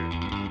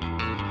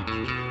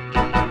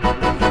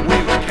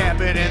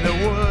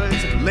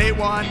Late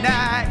one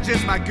night,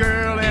 just my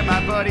girl and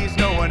my buddies,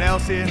 no one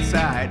else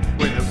inside.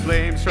 When the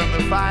flames from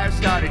the fire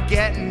started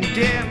getting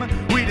dim,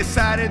 we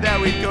decided that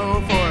we'd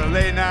go for a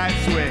late night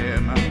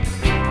swim.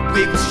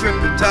 We were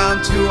stripping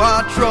down to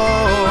our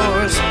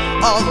drawers,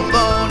 all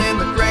alone in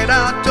the great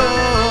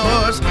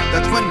outdoors.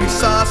 That's when we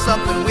saw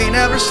something we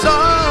never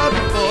saw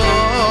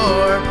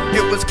before.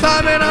 It was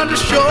climbing on the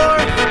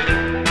shore.